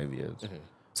next 5 years.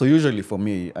 So usually for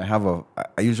me,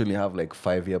 I usually have like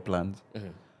 5-year plans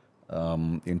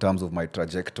in terms of my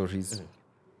trajectories.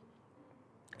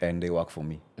 And they work for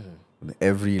me.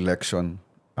 Every election,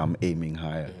 I'm aiming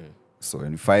higher. So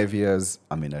in 5 years,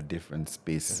 I'm in a different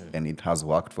space, and it has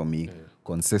worked for me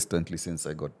consistently since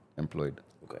I got employed.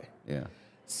 Okay. Yeah.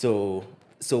 So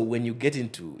when you get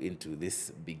into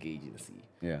this big agency,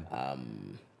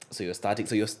 so you're starting.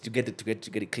 So to get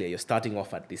it clear, you're starting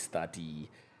off at this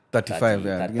 35,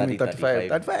 30, Give me 35. 35.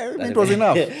 35, it was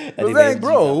enough. It was like,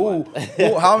 bro,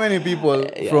 how many people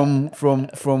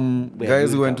from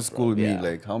guys who went to school with me,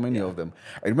 like, how many of them?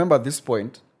 I remember at this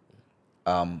point,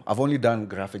 I've only done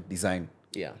graphic design.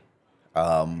 Yeah.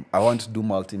 I want to do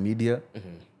multimedia,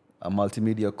 a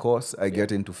multimedia course. I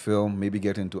get into film, maybe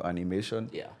get into animation.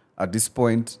 Yeah. At this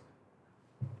point,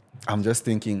 I'm just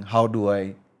thinking, how do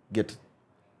I get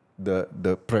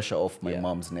the pressure off my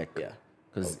mom's neck? Yeah.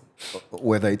 Because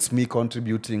whether it's me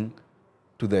contributing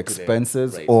to the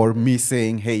expenses or me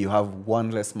saying, hey, you have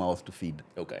one less mouth to feed.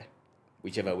 Okay.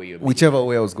 Whichever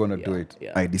way I was going to do it,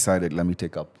 I decided, let me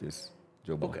take up this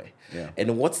job. Okay. Yeah.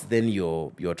 And what's then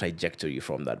your trajectory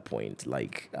from that point?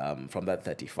 Like from that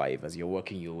 35, as you're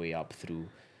working your way up through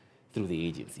the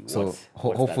agency. So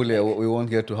hopefully we won't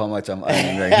get to how much I'm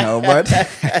earning right now, but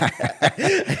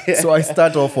so I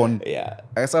start off on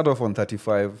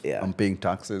 35. I'm paying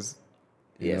taxes.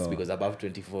 Yes, because above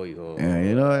 24, you're...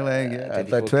 at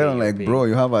that 12, I'm like, bro,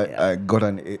 you have I got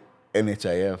an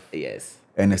NHIF,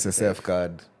 NSSF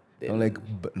card. I'm like,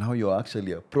 but now you're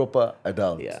actually a proper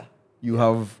adult. Yeah. You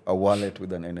have a wallet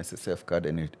with an NSSF card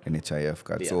and an NHIF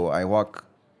card. So I work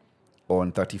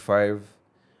on 35.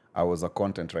 I was a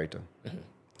content writer.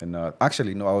 And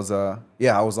actually, no, I was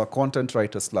a content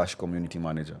writer / community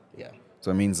manager. Yeah. So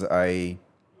it means I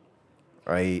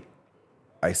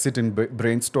sit in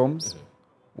brainstorms.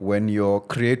 When your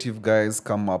creative guys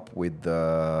come up with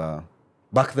the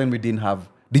Back then we didn't have,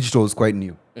 digital was quite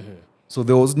new. So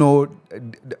there was no,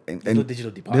 There's no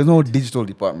digital department. there's no digital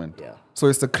department. Yeah. So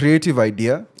it's a creative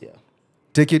idea. Yeah.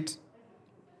 Take it,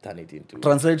 Turn it into.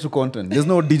 translate it to content. There's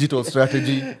no digital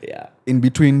strategy Yeah. in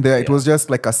between there. It Yeah. was just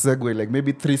like a segue, like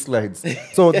maybe 3 slides.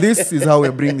 So this is how we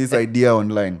bring this idea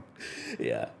online.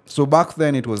 Yeah. So back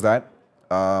then it was that.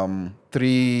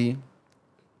 Three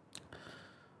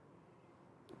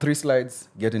slides,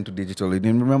 get into digital. And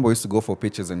remember, we used to go for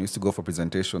pitches and we used to go for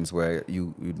presentations where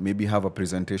you'd maybe have a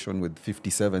presentation with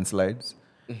 57 slides.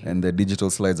 And the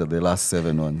digital slides are the last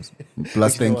 7 ones.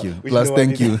 Plus, thank you. Plus,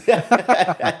 thank you.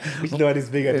 Which no one is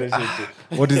paying attention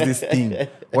to. What is this thing?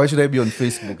 Why should I be on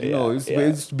Facebook? You know, it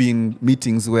used to be in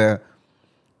meetings where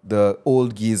the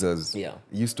old geezers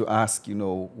used to ask, you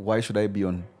know, why should I be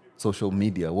on social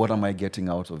media? What am I getting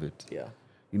out of it? Yeah.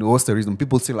 You know, what's the reason?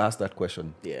 People still ask that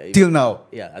question. Yeah. Till now.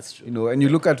 Yeah, that's true. You know, and you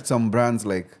look at some brands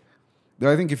like,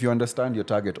 I think if you understand your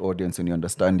target audience and you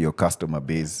understand your customer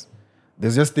base,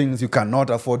 there's just things you cannot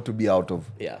afford to be out of.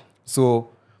 Yeah. So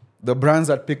the brands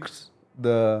that picked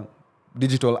the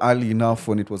digital early enough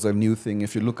when it was a new thing,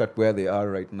 if you look at where they are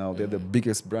right now, they're the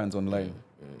biggest brands online.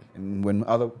 And when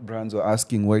other brands were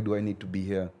asking, why do I need to be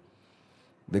here?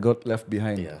 They got left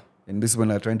behind. Yeah. And this is when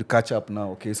they're trying to catch up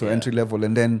now. Okay, so entry level.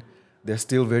 And then they're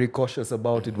still very cautious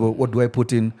about it. Well, what do I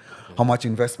put in? How much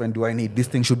investment do I need? This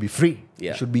thing should be free.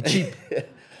 Yeah. It should be cheap.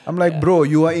 I'm like, bro,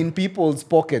 you are in people's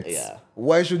pockets. Yeah.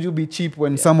 Why should you be cheap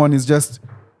when someone is just...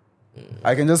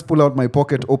 I can just pull out my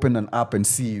pocket, open an app and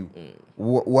see you.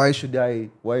 Why should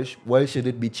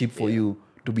it be cheap for you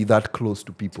to be that close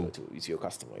to people? It's your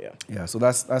customer, yeah. Yeah, so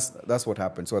that's what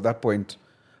happened. So at that point,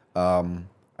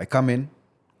 I come in,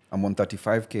 I'm on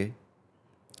 35K,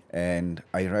 and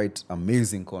I write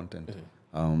amazing content.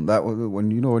 That was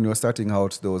when you're starting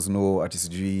out, there was no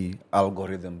RTCG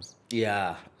algorithms.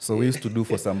 Yeah. So we used to do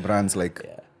for some brands like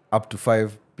up to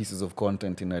 5 pieces of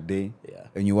content in a day,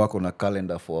 and you work on a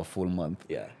calendar for a full month.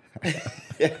 Yeah.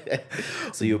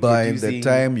 So you're By producing, the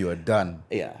time you are done,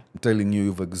 yeah, I'm telling you,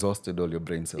 you've exhausted all your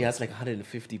brain cells. yeah, it's like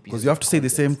 150 pieces. Because you have to say the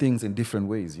content. same things in different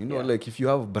ways. You know, like if you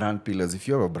have brand pillars, if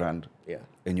you have a brand,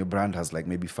 and your brand has like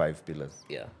maybe 5 pillars.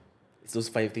 Yeah. It's those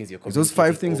 5 things you're It's communicating. those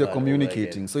 5 things you're over and over again.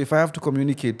 communicating. So if I have to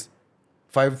communicate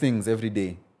 5 things every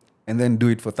day and then do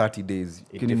it for 30 days,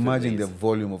 you can different imagine ways. the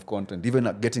volume of content,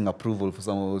 even getting approval for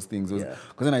some of those things. Because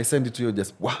then I send it to you,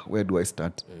 just, wow, where do I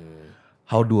start?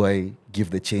 How do I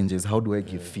give the changes? How do I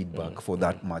give feedback for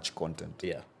that much content?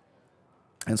 Yeah.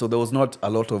 And so there was not a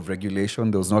lot of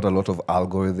regulation. There was not a lot of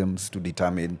algorithms to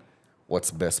determine what's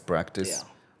best practice. Yeah.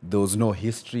 There was no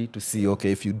history to see,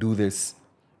 okay, if you do this,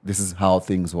 this is how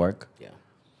things work. Yeah.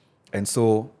 And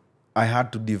so I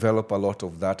had to develop a lot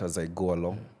of that as I go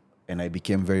along. And I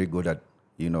became very good at,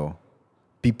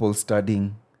 people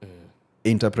studying,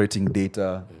 interpreting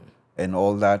data, and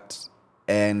all that.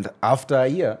 And after a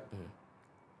year,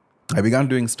 I began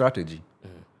doing strategy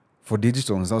for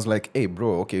digital. And so I was like, hey,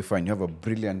 bro, okay, fine. You have a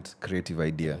brilliant creative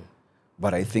idea.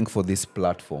 But I think for this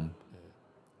platform,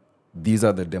 these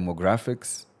are the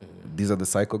demographics. These are the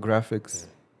psychographics.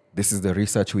 This is the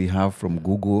research we have from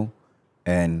Google.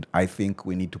 And I think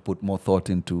we need to put more thought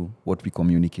into what we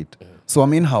communicate. So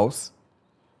I'm in-house.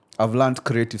 I've learned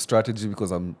creative strategy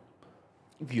because I'm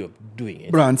You're doing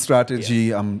it. brand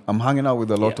strategy. I'm hanging out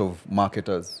with a lot of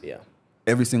marketers. Yeah.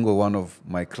 Every single one of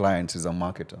my clients is a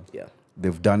marketer. Yeah.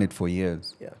 They've done it for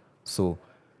years. Yeah. So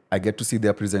I get to see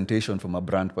their presentation from a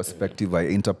brand perspective. I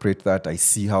interpret that. I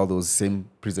see how those same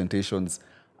presentations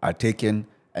are taken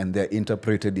and they're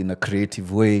interpreted in a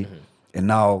creative way. And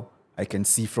now I can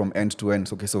see from end to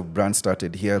end. Okay, so brand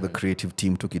started here, the creative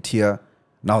team took it here.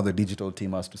 Now the digital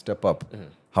team has to step up.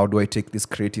 How do I take this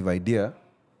creative idea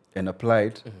and apply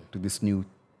it to this new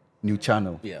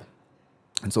channel? Yeah.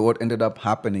 And so what ended up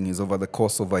happening is over the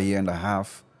course of a year and a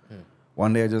half,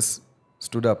 one day I just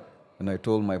stood up and I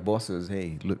told my bosses,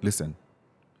 hey, listen,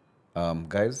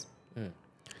 guys,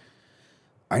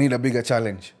 I need a bigger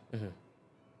challenge.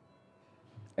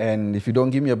 And if you don't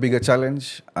give me a bigger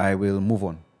challenge, I will move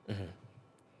on.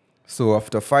 So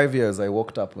after 5 years, I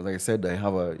walked up. Like I said,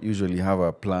 I usually have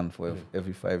a plan for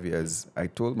every 5 years. I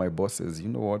told my bosses, you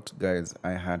know what, guys,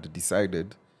 I had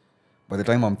decided by the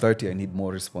time I'm 30, I need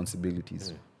more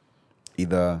responsibilities.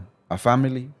 Either a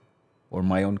family or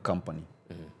my own company.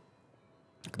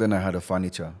 Then I had a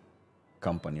furniture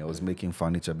company. I was making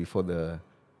furniture before the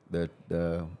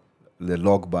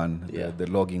log ban, the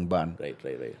logging ban.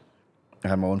 Right. I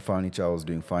had my own furniture. I was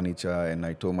doing furniture, and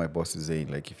I told my bosses, hey,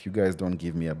 like, if you guys don't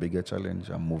give me a bigger challenge,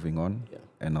 I'm moving on,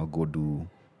 and I'll go do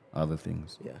other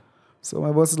things. Yeah. So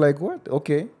my boss is like, what?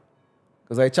 Okay.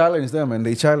 Because I challenged them and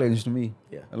they challenged me.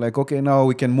 Yeah. Like, okay, now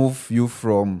we can move you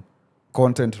from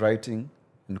content writing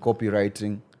and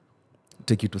copywriting,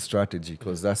 take you to strategy,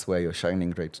 because that's where you're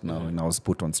shining right now. And I was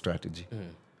put on strategy.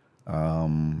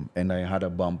 And I had a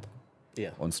bump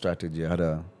on strategy. I had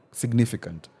a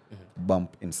significant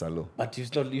bump in Salo. But you've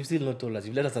still not told us.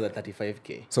 You've let us at the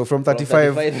 35K. So from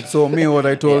 35, so me, what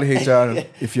I told HR,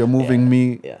 if you're moving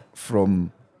me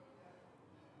from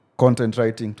content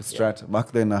writing to strat,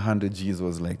 back then 100 Gs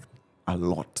was like a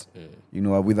lot. You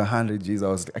know, with 100 Gs,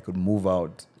 I could move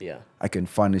out. Yeah. I can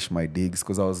furnish my digs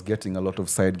because I was getting a lot of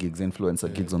side gigs,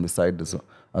 influencer gigs on the side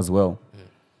as well.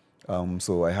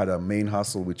 So I had a main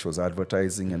hustle, which was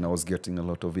advertising, and I was getting a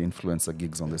lot of influencer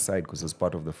gigs on the side because I was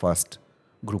part of the first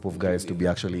group of guys to be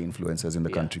actually influencers in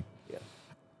the country. Yeah.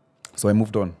 So I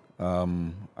moved on.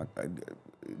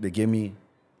 They gave me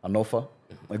an offer.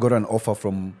 I got an offer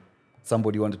from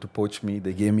somebody who wanted to poach me.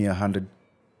 They gave me 100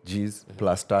 Gs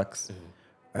plus tax.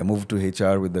 I moved to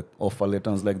HR with the offer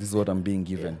letter. I was like, this is what I'm being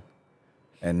given.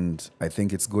 And I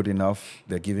think it's good enough.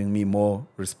 They're giving me more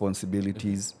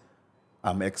responsibilities.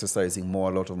 I'm exercising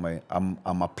more. I'm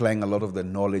applying a lot of the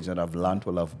knowledge that I've learned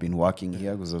while I've been working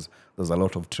here, because there's a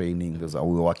lot of training. We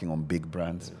were working on big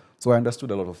brands. So I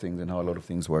understood a lot of things and how a lot of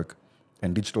things work.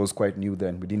 And digital was quite new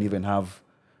then. We didn't even have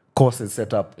courses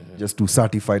set up just to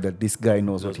certify that this guy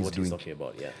knows what he's doing. Talking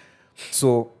about, yeah.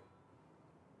 So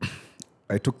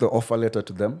I took the offer letter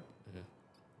to them.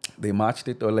 They matched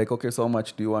it. They were like, okay, so how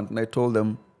much do you want? And I told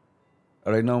them,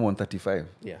 right now I'm on 35.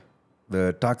 Yeah.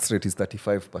 The tax rate is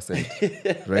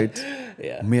 35%, right?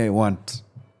 Yeah. Me, I want,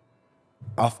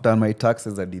 after my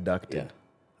taxes are deducted,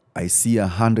 I see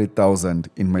 100,000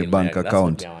 in my bank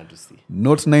account. That's what I want to see.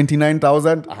 Not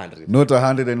 99,000, 100. not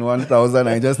 101,000.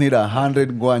 I just need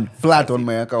 100 going flat on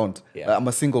my account. Yeah. I'm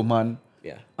a single man.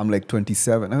 Yeah. I'm like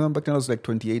 27. I remember back then I was like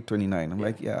 28, 29. I'm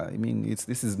like, I mean,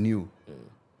 this is new.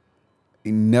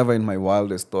 Never in my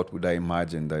wildest thought would I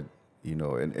imagine that, you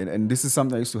know, and this is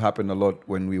something that used to happen a lot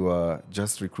when we were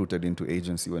just recruited into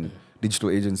agency, when digital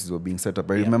agencies were being set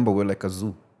up. I remember we're like a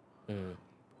zoo.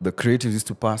 The creatives used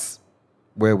to pass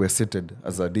where we're seated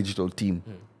as a digital team,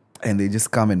 and they just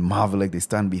come and marvel, like they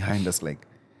stand behind us like,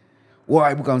 why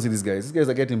people come see these guys? These guys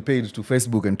are getting paid to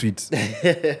Facebook and tweet.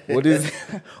 what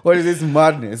is this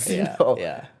madness? You know?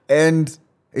 Yeah. And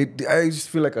I just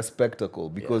feel like a spectacle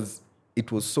because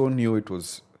it was so new. It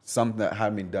was something that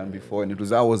hadn't been done before,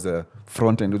 and I was the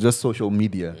front end. It was just social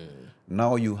media.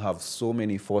 Now you have so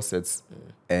many facets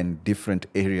and different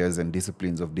areas and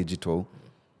disciplines of digital.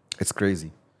 It's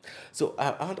crazy. So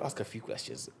I want to ask a few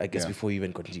questions, I guess, before you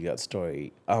even continue that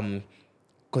story.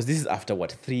 Because this is after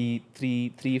what, 4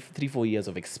 years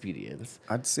of experience?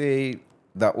 I'd say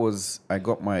I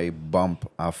got my bump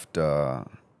after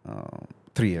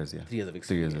 3 years, 3 years of experience.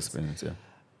 3 years experience,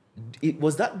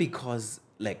 Was that because,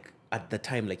 like, at the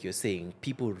time, like you're saying,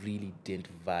 people really didn't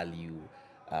value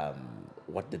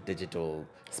what the digital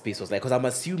space was like? Because I'm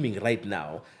assuming right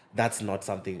now that's not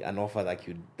an offer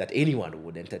that anyone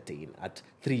would entertain at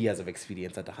 3 years of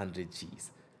experience at 100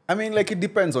 Gs. I mean, like, it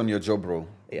depends on your job role.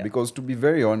 Yeah. Because to be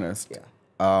very honest,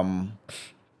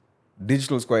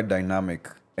 digital is quite dynamic.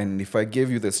 And if I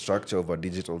gave you the structure of a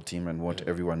digital team and what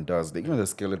everyone does, they give you the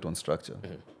skeleton structure.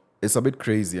 It's a bit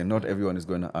crazy, and not everyone is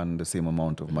going to earn the same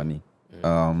amount of money.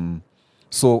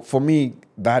 So for me,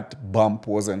 that bump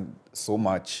wasn't so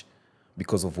much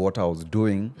because of what I was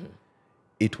doing.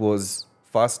 It was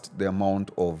first the amount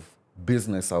of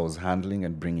business I was handling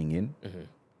and bringing in,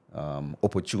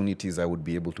 opportunities I would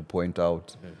be able to point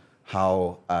out,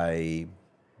 how I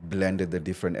blended the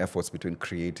different efforts between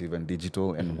creative and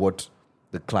digital, and what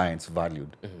the clients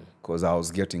valued. Because I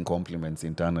was getting compliments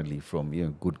internally from,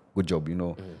 good job,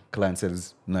 client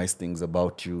says nice things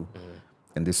about you.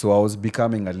 And so I was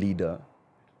becoming a leader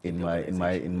in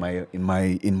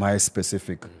my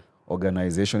specific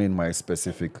organization, in my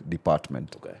specific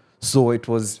department. Okay. So it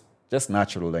was just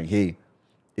natural, like, hey,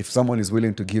 if someone is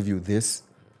willing to give you this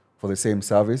for the same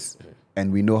service,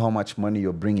 and we know how much money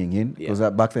you're bringing in, because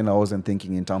back then I wasn't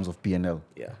thinking in terms of P&L,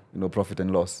 profit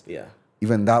and loss. Yeah.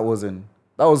 Even that was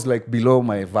like below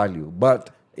my value.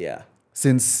 But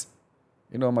since,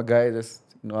 I'm a guy that's,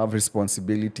 I have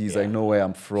responsibilities, I know where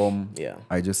I'm from,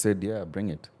 I just said, bring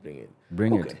it.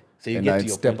 Bring it. So you get to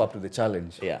your step up to the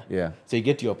challenge. Yeah. So you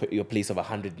get to your place of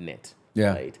 100 net.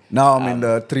 Yeah. Right? Now I'm in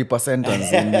the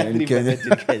 3%ers in Kenya.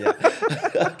 In Kenya.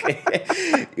 Okay.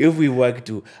 If we work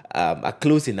to a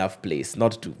close enough place,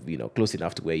 not to, close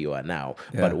enough to where you are now,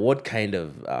 but what kind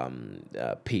of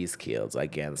pay scales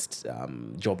against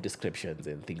job descriptions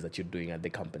and things that you're doing at the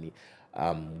company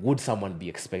would someone be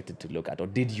expected to look at, or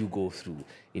did you go through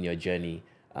in your journey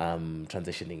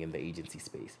transitioning in the agency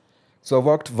space? So I've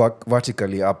worked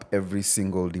vertically up every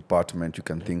single department you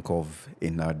can think of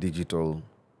in a digital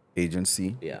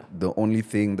agency. Yeah. The only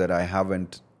thing that I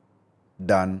haven't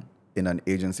done in an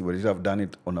agency, but I've done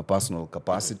it on a personal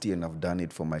capacity and I've done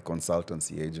it for my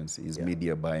consultancy agency, is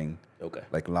media buying,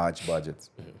 like large budgets.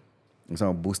 And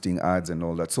some boosting ads and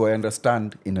all that. So I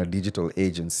understand in a digital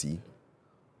agency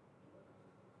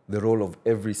the role of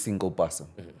every single person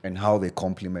and how they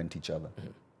complement each other.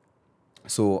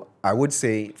 So I would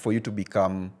say for you to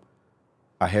become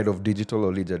a head of digital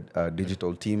or lead a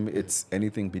digital team, it's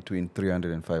anything between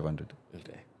 300 and 500.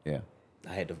 Okay. Yeah.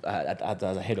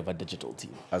 As a head of a digital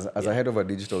team. As a head of a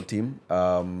digital team,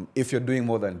 if you're doing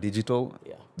more than digital,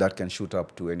 that can shoot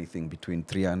up to anything between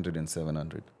 300 and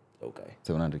 700. Okay.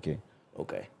 700K.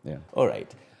 Okay. Yeah. All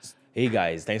right. Hey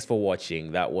guys, thanks for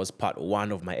watching. That was part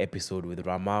 1 of my episode with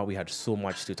Rama. We had so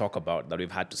much to talk about that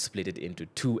we've had to split it into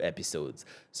 2 episodes.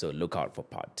 So look out for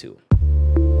part 2.